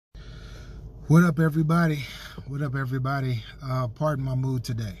What up, everybody? What up, everybody? Pardon my mood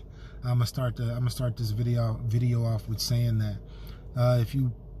today. I'm gonna start this video off with saying that if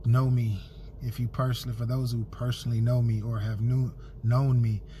you know me, for those who personally know me or have known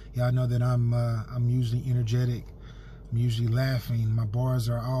me, y'all know that I'm usually energetic. I'm usually laughing. My bars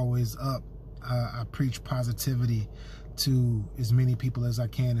are always up. I preach positivity to as many people as I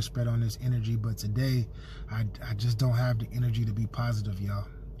can to spread on this energy. But today, I just don't have the energy to be positive, y'all.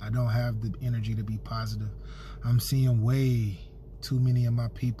 I don't have the energy to be positive. I'm seeing way too many of my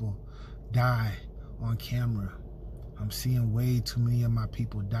people die on camera. I'm seeing way too many of my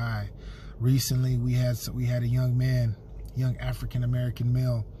people die. Recently, we had a young man, young African-American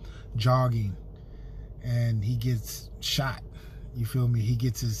male, jogging, and he gets shot. You feel me?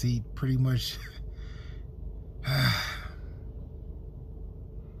 He pretty much,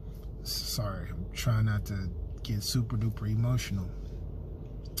 sorry, I'm trying not to get super duper emotional.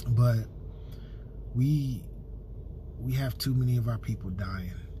 But we have too many of our people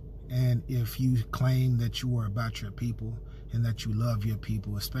dying. And if you claim that you are about your people and that you love your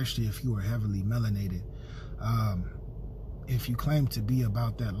people, especially if you are heavily melanated, if you claim to be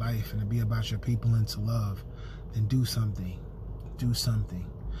about that life and to be about your people and to love, then do something. Do something.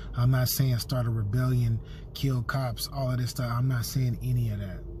 I'm not saying start a rebellion, kill cops, all of this stuff. I'm not saying any of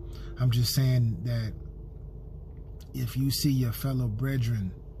that. I'm just saying that if you see your fellow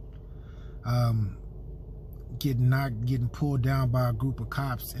brethren getting pulled down by a group of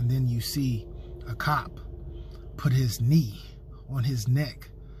cops, and then you see a cop put his knee on his neck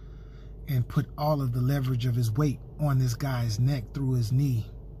and put all of the leverage of his weight on this guy's neck through his knee,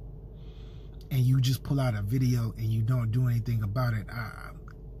 and you just pull out a video and you don't do anything about it,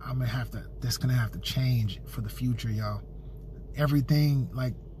 that's gonna have to change for the future, y'all. Everything,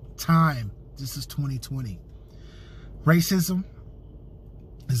 like time, this is 2020. Racism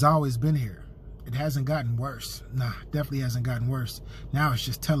has always been here. It hasn't gotten worse. Nah, definitely hasn't gotten worse. Now it's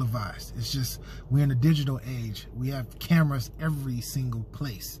just televised. It's just, we're in a digital age. We have cameras every single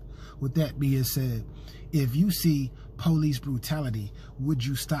place. With that being said, if you see police brutality, would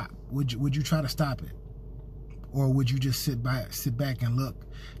you stop? Would you try to stop it? Or would you just sit back and look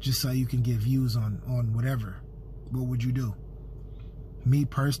just so you can get views on whatever? What would you do? Me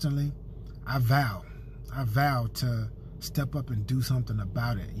personally, I vow to step up and do something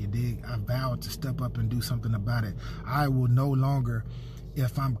about it. You dig? I vow to step up and do something about it. I will no longer,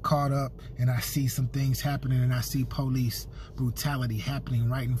 if I'm caught up and I see some things happening and I see police brutality happening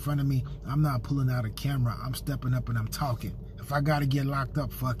right in front of me, I'm not pulling out a camera. I'm stepping up and I'm talking. If I gotta get locked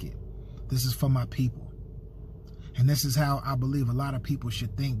up, fuck it. This is for my people. And this is how I believe a lot of people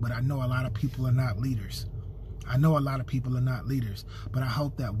should think, but I know a lot of people are not leaders. I know a lot of people are not leaders, but I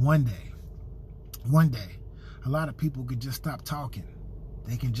hope that one day, a lot of people could just stop talking.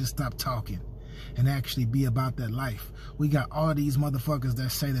 They can just stop talking and actually be about that life. We got all these motherfuckers that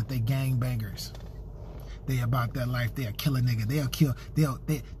say that they gangbangers. They about that life. They'll kill a nigga.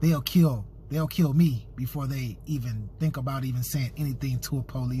 They'll kill me before they even think about even saying anything to a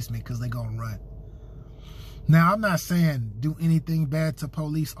policeman, because they gonna run. Now, I'm not saying do anything bad to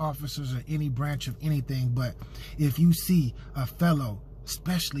police officers or any branch of anything, but if you see a fellow,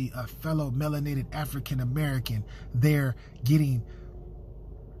 especially a fellow melanated African-American, they're getting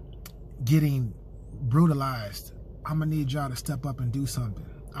brutalized, I'm gonna need y'all to step up and do something.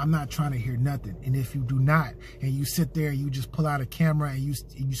 I'm not trying to hear nothing. And if you do not, and you sit there and you just pull out a camera and you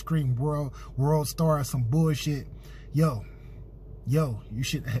scream world star or some bullshit, yo, you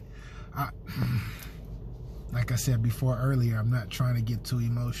should, like I said before earlier, I'm not trying to get too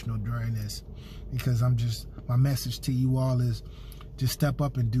emotional during this, because my message to you all is, just step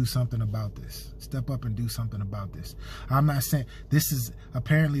up and do something about this. Step up and do something about this. I'm not saying, this is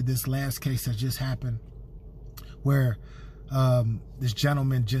apparently this last case that just happened where this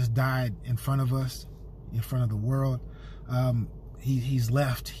gentleman just died in front of us, in front of the world. He's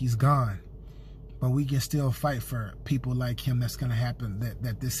left, he's gone. But we can still fight for people like him. That's going to happen,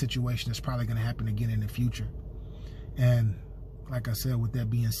 that this situation is probably going to happen again in the future. And like I said, with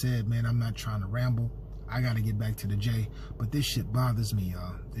that being said, man, I'm not trying to ramble. I got to get back to the J. But this shit bothers me,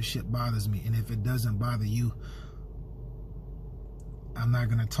 y'all. This shit bothers me. And if it doesn't bother you, I'm not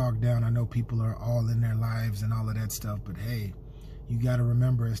going to talk down. I know people are all in their lives and all of that stuff. But hey, you got to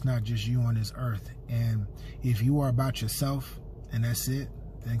remember, it's not just you on this earth. And if you are about yourself and that's it,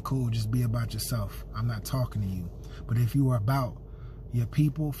 then cool, just be about yourself. I'm not talking to you. But if you are about your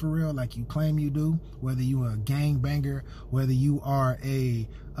people for real, like you claim you do, whether you are a gangbanger, whether you are a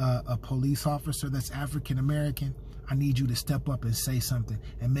police officer that's African American, I need you to step up and say something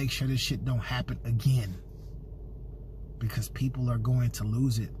and make sure this shit don't happen again. because people are going to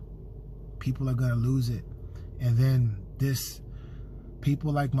lose it. People are going to lose it. And then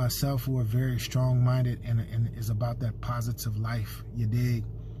people like myself who are very strong-minded and is about that positive life, you dig?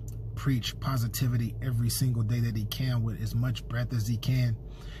 Preach positivity every single day that he can with as much breath as he can.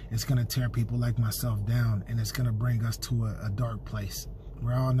 It's going to tear people like myself down, and it's going to bring us to a dark place.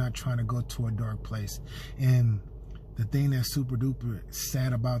 We're all not trying to go to a dark place. And the thing that's super duper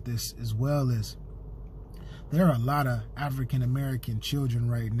sad about this as well is there are a lot of African American children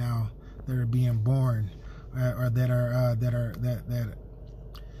right now that are being born or that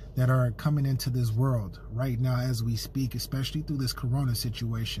are coming into this world right now as we speak, especially through this corona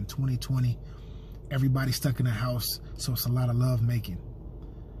situation. 2020, everybody's stuck in a house, so it's a lot of love making.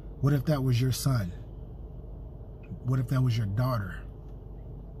 What if that was your son? What if that was your daughter?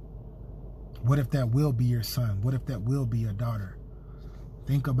 What if that will be your son? What if that will be your daughter?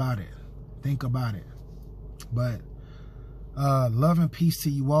 Think about it. Think about it. But love and peace to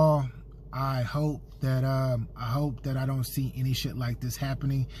you all. I hope that I don't see any shit like this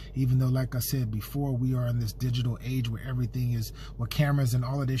happening, even though, like I said before, we are in this digital age where everything is, where cameras and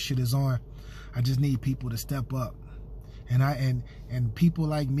all of this shit is on. I just need people to step up. And people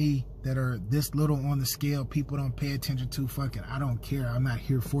like me that are this little on the scale, people don't pay attention to, fucking, I don't care. I'm not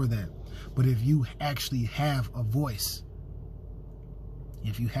here for that. But if you actually have a voice,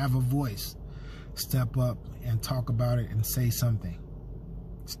 step up and talk about it and say something.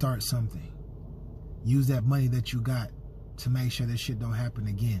 Start something. Use that money that you got to make sure this shit don't happen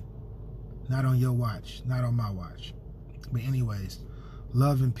again. Not on your watch, not on my watch. But anyways,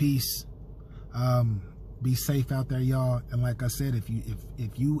 love and peace. Be safe out there, y'all. And like I said, if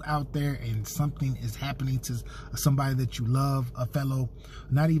you out there and something is happening to somebody that you love, a fellow,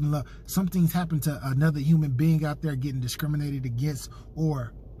 not even love, something's happened to another human being out there getting discriminated against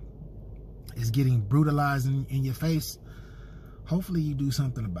or is getting brutalized in your face, hopefully you do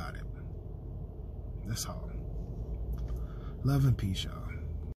something about it. That's all. Love and peace, y'all.